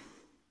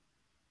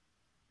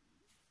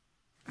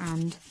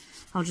 And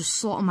I'll just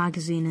slot a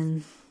magazine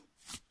in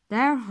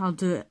there. I'll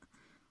do it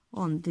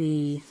on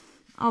the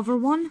other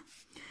one.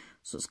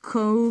 So it's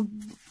cool.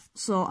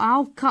 So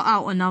I'll cut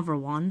out another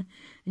one,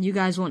 and you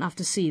guys won't have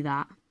to see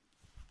that.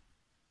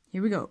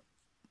 Here we go.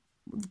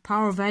 With the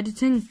power of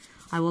editing,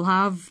 I will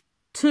have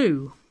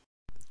 2.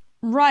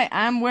 Right,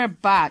 and we're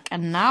back,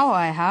 and now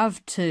I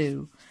have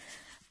 2.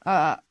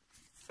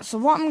 So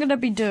what I'm going to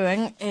be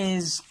doing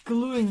is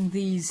gluing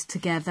these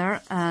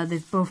together.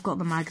 They've both got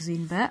the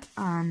magazine bit,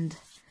 and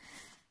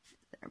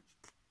they're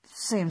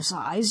same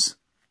size,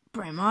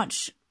 pretty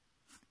much.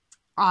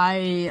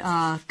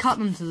 I cut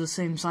them to the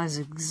same size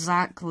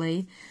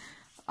exactly.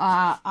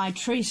 I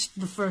traced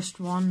the first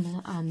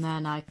one, and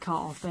then I cut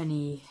off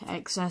any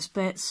excess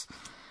bits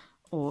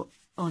or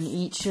on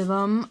each of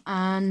them,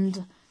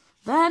 and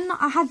then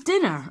I had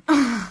dinner.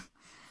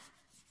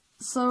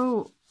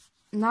 So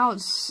now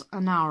it's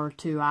an hour or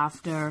 2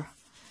 after,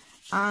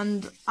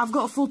 and I've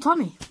got a full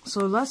tummy.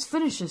 So let's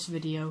finish this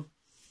video.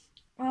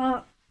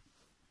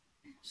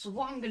 So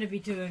what I'm going to be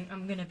doing,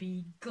 I'm going to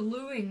be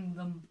gluing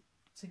them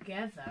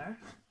together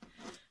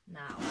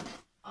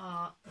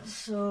now.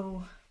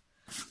 So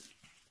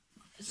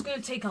it's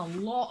going to take a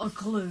lot of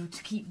glue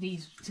to keep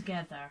these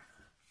together.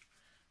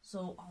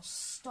 So I'll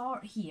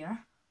start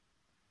here.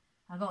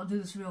 I got to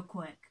do this real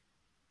quick.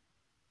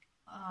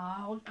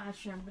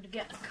 Actually, I'm going to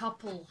get a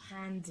couple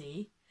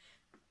handy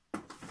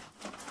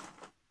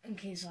in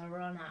case I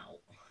run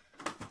out.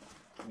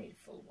 I need a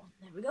full one.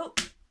 There we go.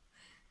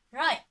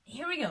 Right,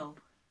 here we go.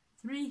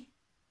 3,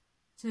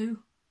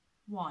 2,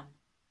 1.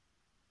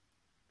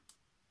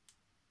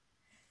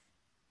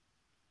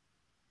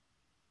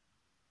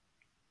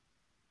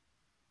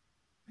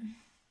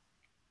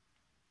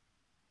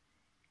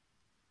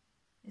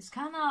 It's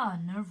kind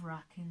of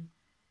nerve-wracking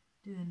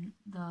doing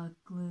the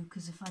glue,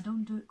 because if I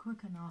don't do it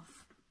quick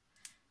enough,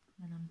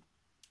 then I'm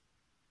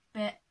a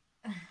bit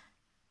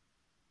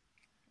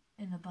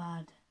in a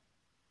bad.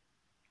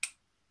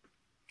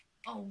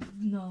 Oh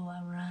no,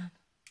 I ran.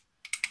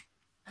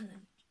 And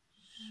then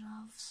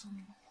shove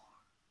some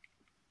more.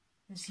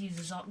 This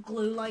uses up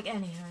glue like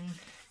anything. And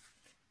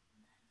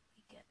then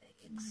we get it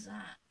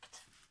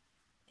exact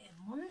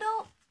in one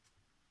dot,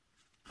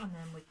 and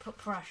then we put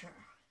pressure.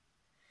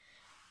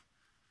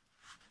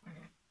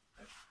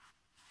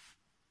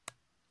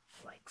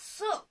 Like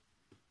so.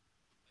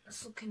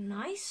 It's looking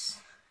nice.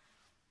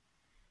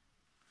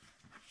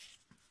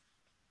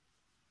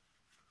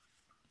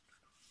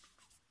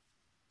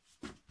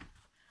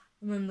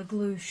 And then the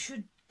glue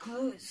should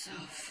glue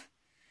itself.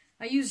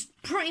 I used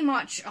pretty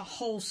much a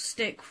whole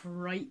stick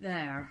right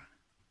there.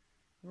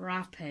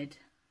 Rapid.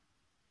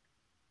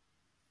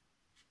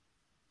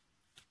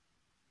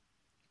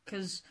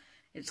 Because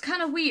it's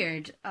kind of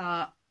weird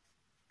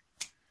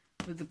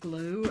with the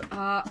glue.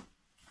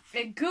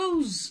 It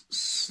goes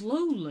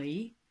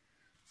slowly.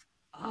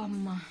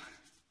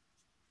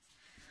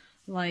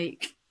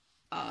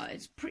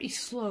 It's pretty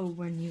slow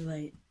when you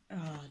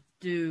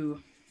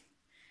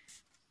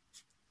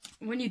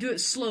when you do it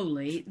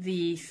slowly,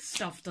 the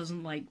stuff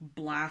doesn't like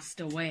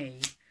blast away.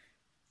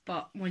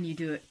 But when you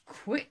do it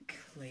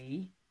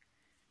quickly,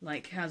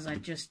 like as I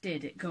just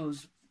did, it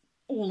goes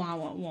all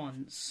out at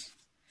once.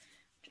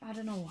 I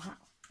don't know how.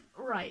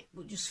 Right,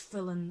 we'll just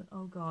fill in.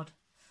 Oh god.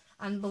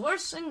 And the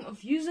worst thing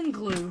of using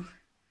glue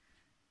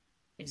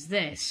is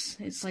this.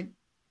 It's like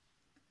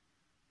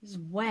this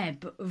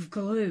web of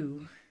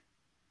glue.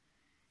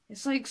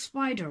 It's like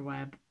spider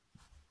web.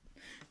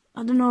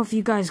 I don't know if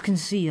you guys can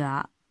see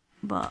that,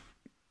 but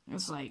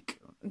it's like,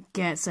 it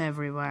gets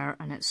everywhere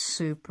and it's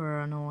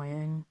super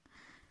annoying.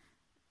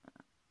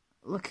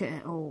 Look at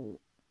it all.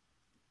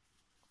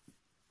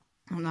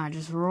 And I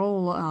just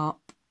roll it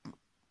up.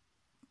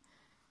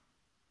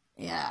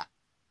 Yeah.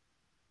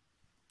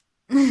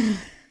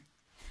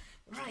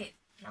 Right,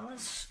 now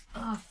let's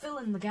fill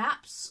in the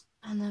gaps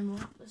and then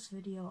wrap this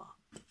video up.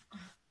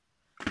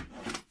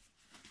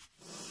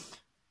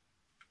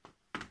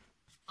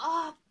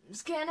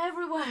 It's getting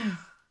everywhere.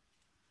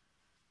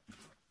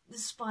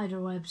 This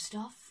spiderweb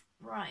stuff.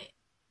 Right.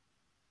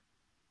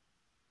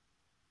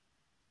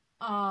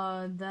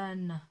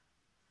 Then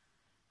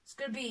it's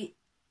gonna be,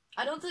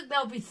 I don't think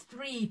there'll be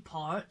 3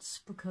 parts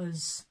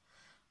because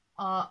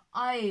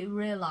I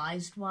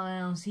realized while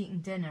I was eating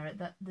dinner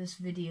that this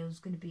video is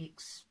gonna be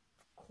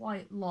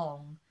quite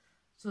long.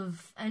 So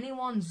if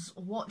anyone's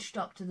watched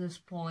up to this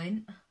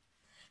point,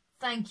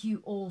 thank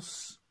you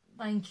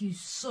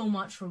so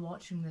much for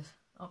watching this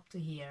up to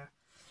here.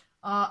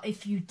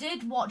 If you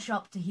did watch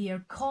up to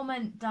here,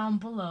 comment down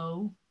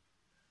below.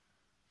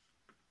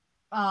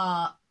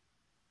 I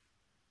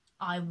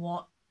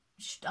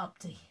watched up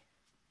to...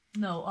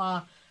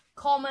 No,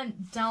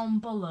 comment down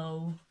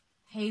below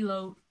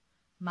Halo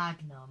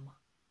Magnum.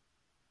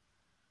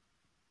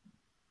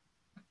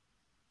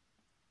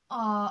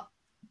 But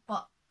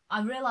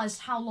I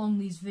realized how long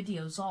these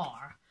videos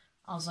are.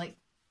 I was like,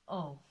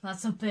 oh,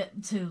 that's a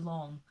bit too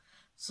long.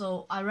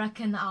 So I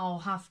reckon I'll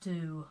have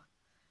to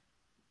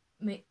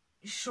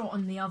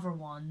shorten the other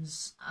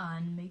ones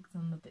and make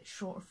them a bit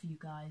shorter for you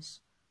guys.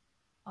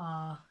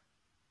 But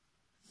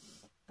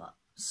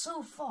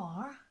so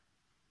far,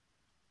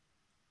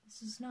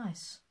 this is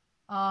nice.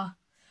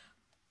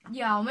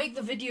 Yeah, I'll make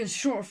the videos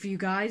shorter for you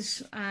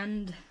guys,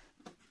 and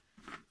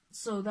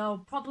so there'll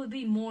probably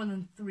be more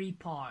than 3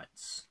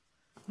 parts.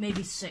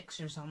 Maybe 6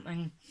 or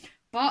something.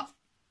 But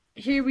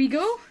here we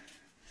go.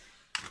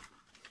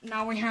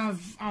 Now we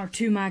have our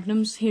 2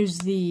 magnums. Here's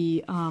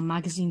the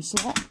magazine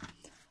slot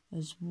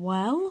as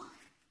well.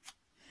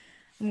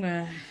 I'm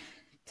gonna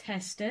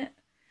test it.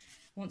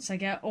 Once I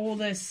get all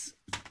this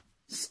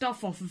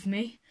stuff off of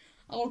me,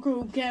 I'll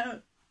go get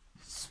a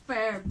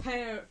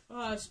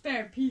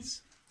spare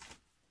piece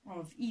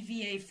of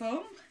EVA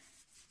foam.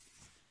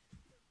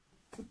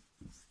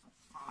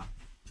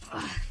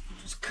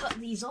 Just cut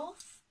these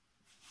off.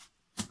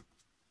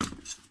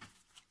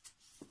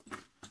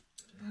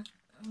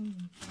 And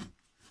then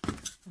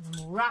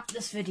we'll wrap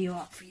this video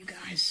up for you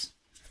guys.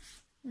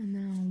 And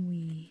now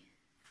we...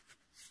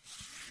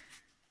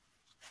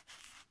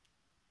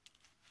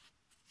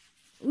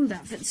 Ooh,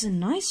 that fits in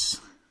nice.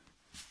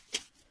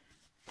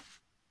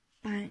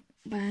 Bang,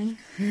 bang.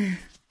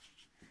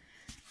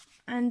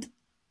 And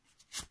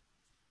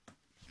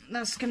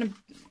that's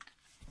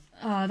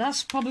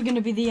probably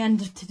gonna be the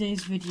end of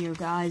today's video,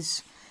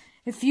 guys.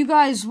 If you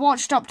guys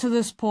watched up to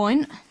this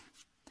point,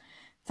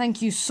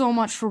 thank you so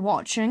much for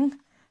watching.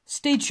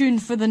 Stay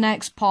tuned for the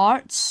next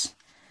parts,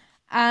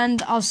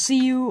 and I'll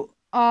see you,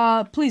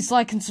 please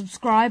like and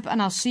subscribe,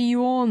 and I'll see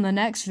you all in the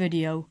next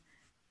video.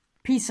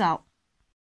 Peace out.